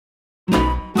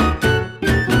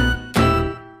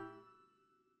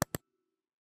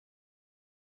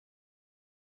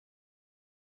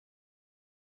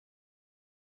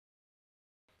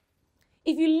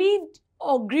If you lived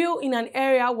or grew in an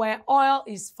area where oil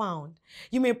is found,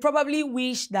 you may probably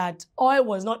wish that oil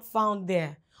was not found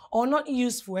there or not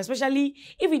useful, especially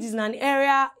if it is in an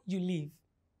area you live.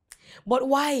 But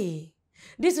why?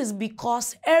 This is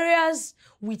because areas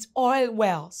with oil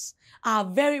wells are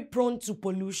very prone to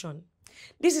pollution.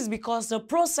 This is because the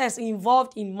process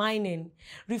involved in mining,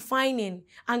 refining,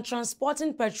 and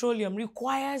transporting petroleum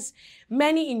requires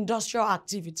many industrial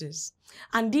activities.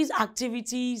 And these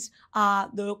activities are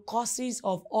the causes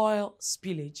of oil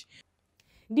spillage.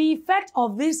 The effect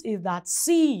of this is that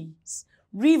seas,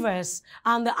 rivers,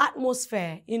 and the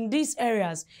atmosphere in these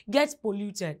areas get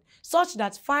polluted, such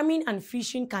that farming and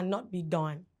fishing cannot be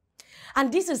done.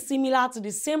 And this is similar to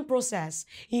the same process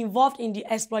involved in the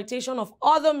exploitation of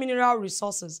other mineral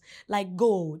resources like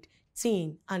gold,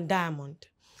 tin, and diamond.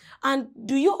 And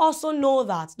do you also know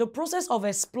that the process of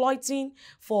exploiting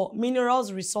for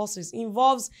minerals resources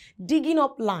involves digging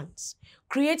up lands,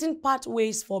 creating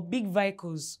pathways for big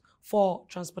vehicles for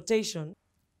transportation?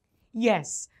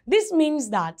 Yes, this means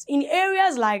that in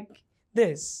areas like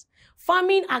this,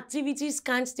 farming activities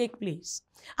can't take place,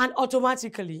 and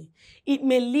automatically it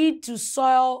may lead to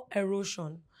soil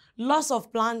erosion, loss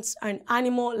of plants and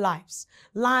animal lives,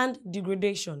 land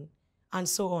degradation, and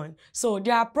so on. So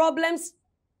there are problems